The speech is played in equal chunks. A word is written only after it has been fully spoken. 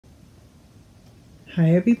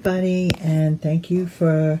Hi everybody, and thank you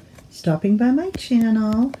for stopping by my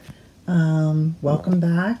channel. Welcome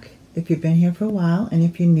back if you've been here for a while, and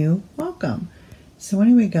if you're new, welcome. So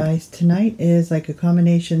anyway guys, tonight is like a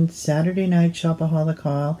combination Saturday night shopaholic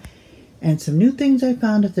haul and some new things I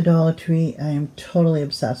found at the Dollar Tree I am totally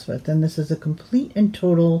obsessed with. And this is a complete and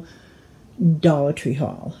total Dollar Tree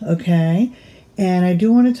haul, okay? And I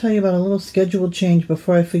do want to tell you about a little schedule change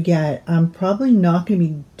before I forget. I'm probably not going to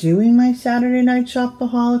be doing my Saturday night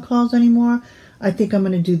shopaholic hauls anymore. I think I'm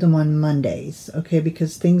going to do them on Mondays, okay?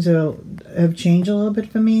 Because things have changed a little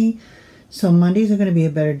bit for me. So Mondays are going to be a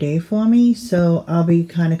better day for me. So I'll be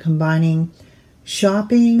kind of combining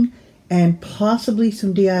shopping and possibly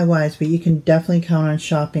some DIYs, but you can definitely count on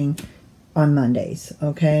shopping on Mondays,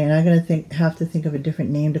 okay? And I'm gonna have to think of a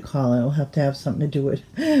different name to call it. It'll have to have something to do with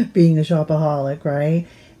being a shopaholic, right?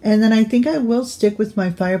 And then I think I will stick with my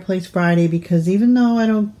Fireplace Friday, because even though I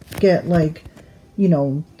don't get like, you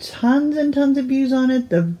know, tons and tons of views on it,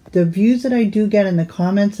 the views that I do get and the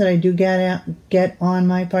comments that I do get on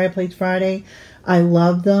my Fireplace Friday, I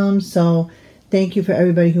love them. So thank you for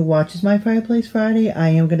everybody who watches my Fireplace Friday. I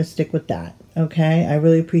am gonna stick with that, okay? I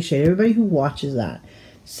really appreciate everybody who watches that.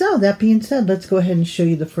 So that being said, let's go ahead and show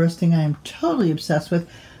you the first thing I am totally obsessed with.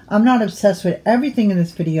 I'm not obsessed with everything in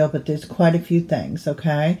this video, but there's quite a few things,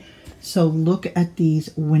 okay? So look at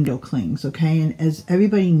these window clings, okay? And as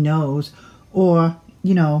everybody knows, or,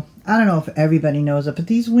 you know, I don't know if everybody knows it, but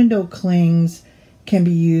these window clings can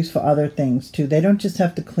be used for other things too. They don't just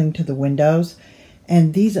have to cling to the windows.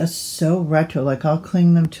 And these are so retro. Like, I'll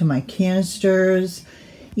cling them to my canisters.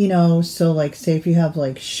 You know, so like say if you have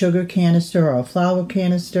like sugar canister or a flour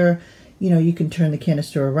canister, you know, you can turn the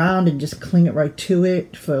canister around and just cling it right to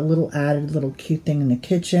it for a little added little cute thing in the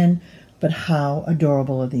kitchen. But how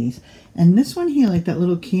adorable are these? And this one here, like that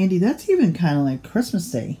little candy, that's even kind of like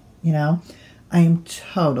Christmassy, you know. I am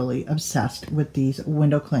totally obsessed with these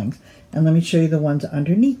window clings. And let me show you the ones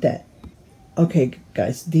underneath it. Okay,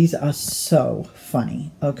 guys, these are so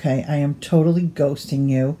funny, okay? I am totally ghosting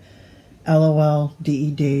you. LOL,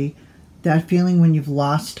 DED. That feeling when you've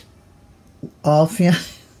lost all feel.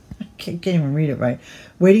 I can't even read it right.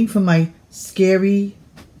 Waiting for my scary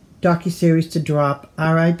docuseries to drop.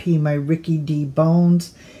 R.I.P. my Ricky D.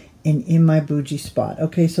 Bones and In My Bougie Spot.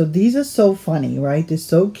 Okay, so these are so funny, right? They're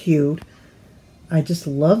so cute. I just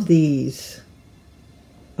love these.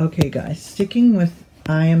 Okay, guys, sticking with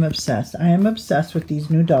I am obsessed. I am obsessed with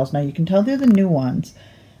these new dolls. Now, you can tell they're the new ones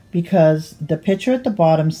because the picture at the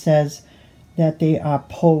bottom says that they are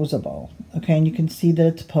posable, okay? And you can see that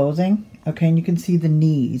it's posing, okay? And you can see the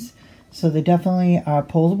knees. So they definitely are a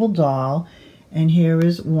posable doll. And here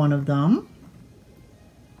is one of them.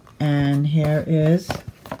 And here is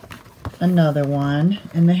another one.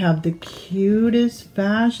 And they have the cutest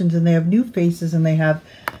fashions, and they have new faces, and they have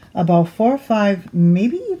about 4 or 5,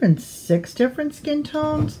 maybe even 6 different skin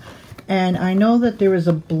tones. And I know that there is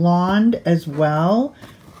a blonde as well.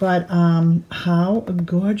 But how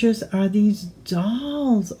gorgeous are these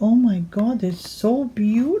dolls? Oh my God, they're so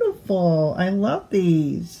beautiful. I love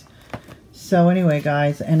these. So anyway,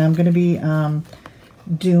 guys, and I'm going to be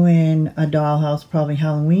doing a dollhouse, probably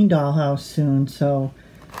Halloween dollhouse soon. So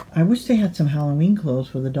I wish they had some Halloween clothes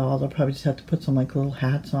for the dolls. I'll probably just have to put some like little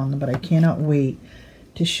hats on them. But I cannot wait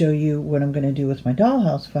to show you what I'm going to do with my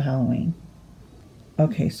dollhouse for Halloween.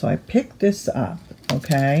 Okay, so I picked this up,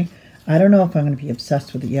 okay? I don't know if I'm going to be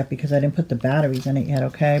obsessed with it yet because I didn't put the batteries in it yet,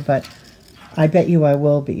 okay? But I bet you I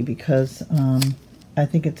will be, because I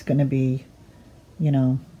think it's going to be, you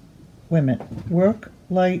know, wait a minute. Work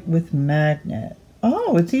light with magnet.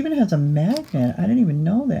 Oh, it even has a magnet. I didn't even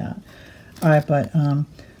know that. All right, but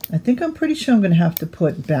I think I'm pretty sure I'm going to have to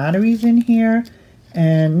put batteries in here.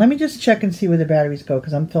 And let me just check and see where the batteries go,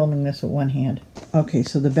 because I'm filming this with one hand. Okay,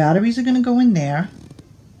 so the batteries are going to go in there.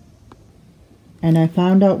 And I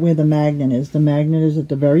found out where the magnet is. The magnet is at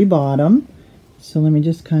the very bottom. So let me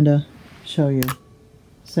just kind of show you.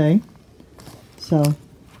 See? So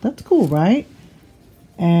that's cool, right?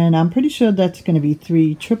 And I'm pretty sure that's going to be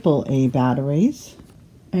 3 AAA batteries.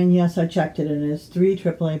 And yes, I checked it, and it is 3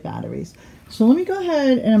 AAA batteries. So let me go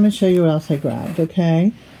ahead and I'm going to show you what else I grabbed,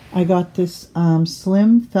 okay? I got this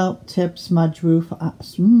slim felt tip smudge proof eye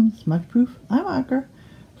marker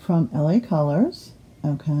from LA Colors,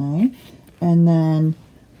 okay? And then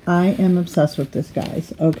I am obsessed with this,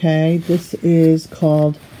 guys, okay? This is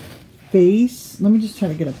called Face. Let me just try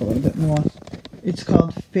to get up a little bit more. It's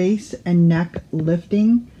called Face and Neck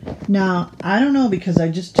Lifting. Now, I don't know, because I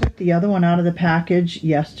just took the other one out of the package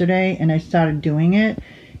yesterday and I started doing it.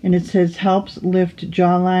 And it says helps lift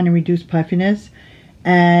jawline and reduce puffiness.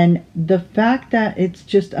 And the fact that it's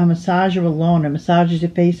just a massager alone, it massages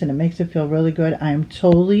your face and it makes it feel really good. I am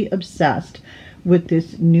totally obsessed with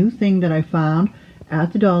this new thing that I found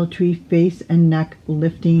at the Dollar Tree, face and neck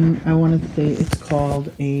lifting. I want to say it's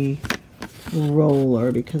called a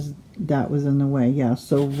roller because that was in the way. Yeah,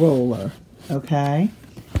 so roller. Okay.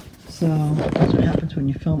 So that's what happens when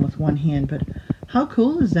you film with one hand. But how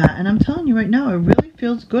cool is that? And I'm telling you right now, it really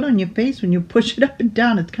feels good on your face when you push it up and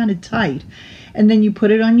down. It's kind of tight. And then you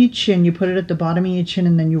put it on your chin. You put it at the bottom of your chin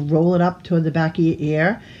and then you roll it up toward the back of your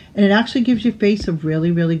ear. And it actually gives your face a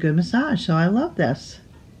really, really good massage. So I love this.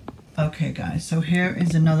 Okay, guys, so here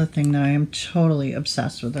is another thing that I am totally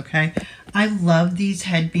obsessed with, okay? I love these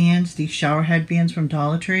headbands, these shower headbands from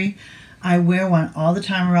Dollar Tree. I wear one all the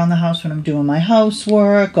time around the house when I'm doing my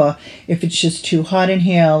housework, or if it's just too hot in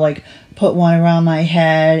here, I'll like put one around my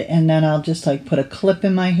head, and then I'll just like put a clip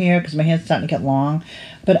in my hair because my hair's starting to get long.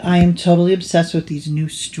 But I am totally obsessed with these new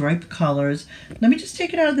stripe colors. Let me just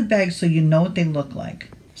take it out of the bag so you know what they look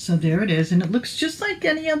like. So there it is, and it looks just like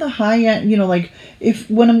any other high-end, you know, like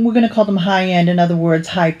we're going to call them high-end, in other words,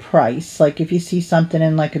 high price, like if you see something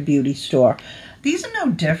in like a beauty store. These are no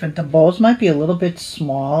different. The bows might be a little bit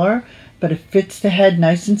smaller, but it fits the head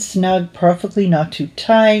nice and snug, perfectly, not too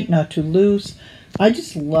tight, not too loose. I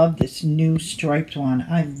just love this new striped one.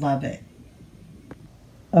 I love it.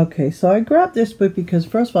 Okay, so I grabbed this book because,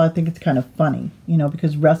 first of all, I think it's kind of funny, you know,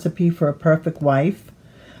 because Recipe for a Perfect Wife.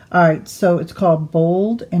 All right, so it's called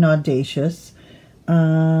Bold and Audacious,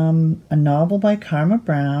 a novel by Karma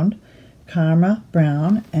Brown,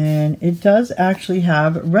 and it does actually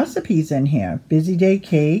have recipes in here. Busy Day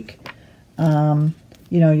Cake.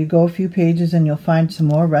 You know, you go a few pages and you'll find some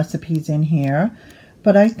more recipes in here.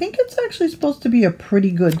 But I think it's actually supposed to be a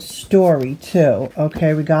pretty good story, too,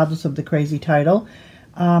 okay, regardless of the crazy title.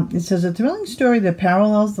 It says, a thrilling story that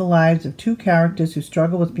parallels the lives of two characters who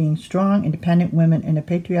struggle with being strong, independent women in a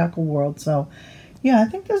patriarchal world. So, yeah, I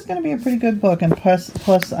think this is going to be a pretty good book. And plus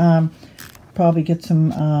probably get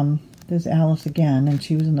some, there's Alice again, and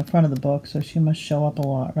she was in the front of the book, so she must show up a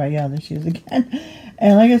lot, right? Yeah, there she is again.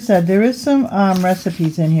 And like I said, there is some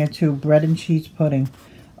recipes in here, too. Bread and cheese pudding.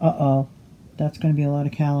 Uh-oh. That's going to be a lot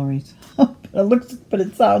of calories. But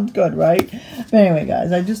it sounds good, right? But anyway,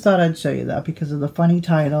 guys, I just thought I'd show you that because of the funny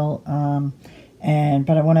title.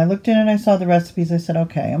 But when I looked in and I saw the recipes, I said,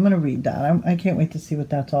 okay, I'm going to read that. I can't wait to see what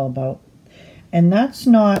that's all about. And that's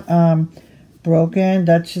not broken.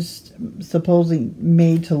 That's just supposedly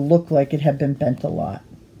made to look like it had been bent a lot,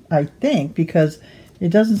 I think, because it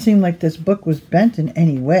doesn't seem like this book was bent in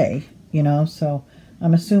any way, you know, so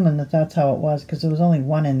I'm assuming that that's how it was because there was only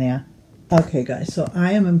one in there. Okay, guys, so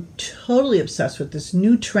I am totally obsessed with this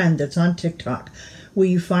new trend that's on TikTok where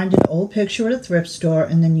you find an old picture at a thrift store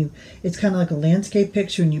and then it's kind of like a landscape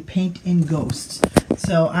picture and you paint in ghosts.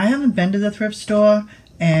 So I haven't been to the thrift store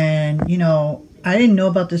and, you know, I didn't know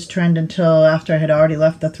about this trend until after I had already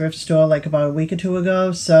left the thrift store like about a week or two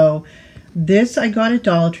ago. So this I got at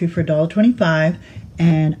Dollar Tree for $1.25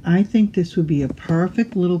 and I think this would be a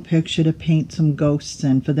perfect little picture to paint some ghosts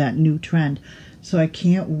in for that new trend. So I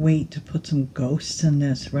can't wait to put some ghosts in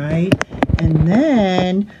this, right? And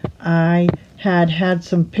then I had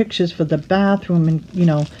some pictures for the bathroom and, you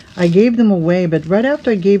know, I gave them away. But right after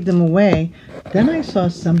I gave them away, then I saw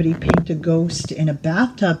somebody paint a ghost in a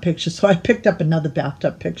bathtub picture. So I picked up another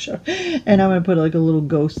bathtub picture. And I'm going to put like a little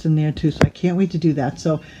ghost in there too. So I can't wait to do that.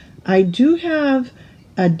 So I do have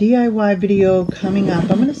a DIY video coming up.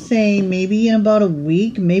 I'm going to say maybe in about a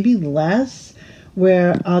week, maybe less,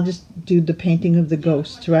 where I'll just do the painting of the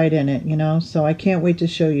ghosts right in it, you know. So I can't wait to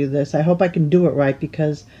show you this. I hope I can do it right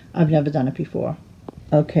because I've never done it before.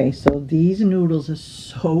 Okay, so these noodles are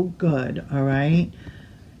so good, all right?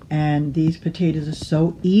 And these potatoes are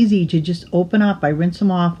so easy to just open up. I rinse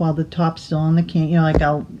them off while the top's still on the can. You know, like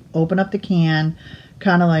I'll open up the can,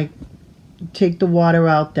 kind of like take the water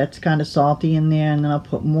out that's kind of salty in there, and then I'll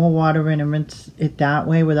put more water in and rinse it that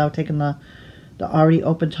way without taking the already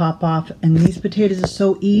open top off. And these potatoes are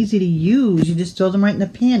so easy to use. You just throw them right in the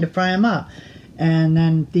pan to fry them up. And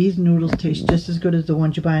then these noodles taste just as good as the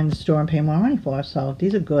ones you buy in the store and pay more money for. So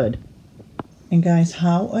these are good. And guys,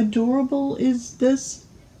 how adorable is this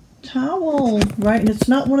towel, right? And it's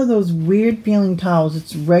not one of those weird feeling towels.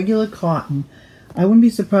 It's regular cotton. I wouldn't be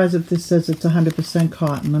surprised if this says it's 100%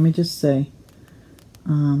 cotton. Let me just say.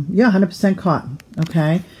 Yeah, 100% cotton.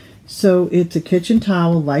 Okay. So it's a kitchen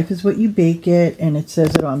towel. Life is what you bake it. And it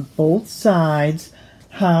says it on both sides.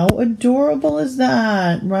 How adorable is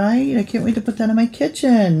that, right? I can't wait to put that in my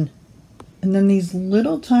kitchen. And then these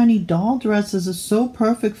little tiny doll dresses are so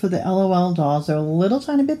perfect for the LOL dolls. They're a little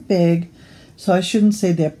tiny bit big. So I shouldn't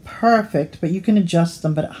say they're perfect, but you can adjust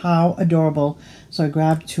them. But how adorable. So I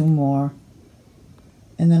grabbed 2 more.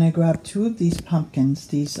 And then I grabbed 2 of these pumpkins,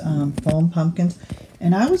 these foam pumpkins.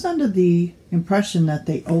 And I was under the impression that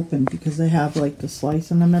they opened because they have like the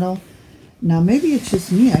slice in the middle. Now maybe it's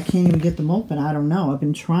just me. I can't even get them open. I don't know. I've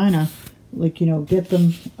been trying to, like, you know, get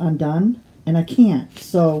them undone. And I can't.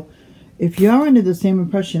 So if you're under the same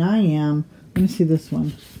impression I am, let me see this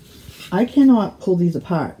one. I cannot pull these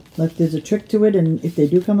apart. Like, there's a trick to it, and if they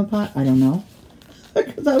do come apart, I don't know.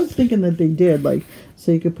 Because I was thinking that they did, like,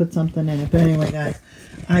 so you could put something in it. But anyway, guys,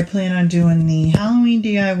 I plan on doing the Halloween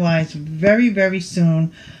DIYs very, very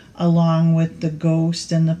soon, along with the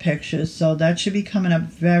ghost and the pictures. So that should be coming up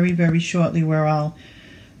very, very shortly, where I'll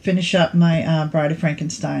finish up my Bride of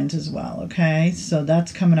Frankensteins as well, okay? So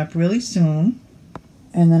that's coming up really soon.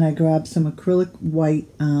 And then I grabbed some acrylic white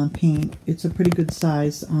paint. It's a pretty good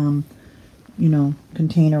size, you know,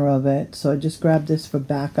 container of it. So I just grabbed this for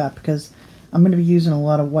backup because I'm going to be using a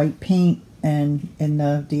lot of white paint and in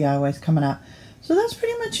the DIYs coming up. So that's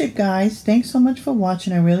pretty much it, guys. Thanks so much for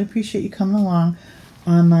watching. I really appreciate you coming along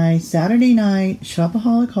on my Saturday night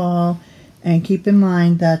Shopaholic haul. And keep in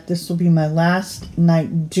mind that this will be my last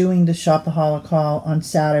night doing the Shopaholic haul on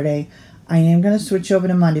Saturday. I am going to switch over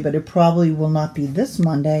to Monday, but it probably will not be this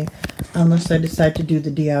Monday unless I decide to do the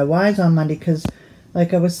DIYs on Monday, because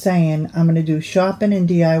like I was saying, I'm going to do shopping and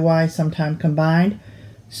DIY sometime combined.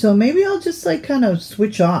 So maybe I'll just like kind of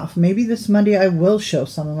switch off. Maybe this Monday I will show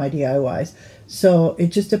some of my DIYs. So it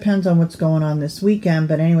just depends on what's going on this weekend.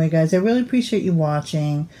 But anyway, guys, I really appreciate you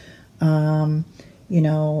watching. You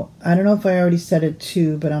know, I don't know if I already said it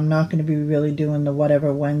too, but I'm not going to be really doing the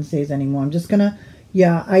whatever Wednesdays anymore. I'm just going to,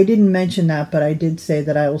 yeah, I didn't mention that, but I did say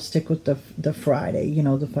that I will stick with the Friday, you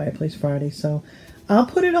know, the Fireplace Friday. So I'll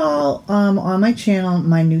put it all on my channel,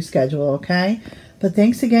 my new schedule, okay? But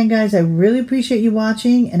thanks again, guys. I really appreciate you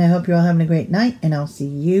watching, and I hope you're all having a great night, and I'll see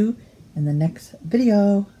you in the next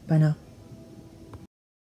video. Bye now.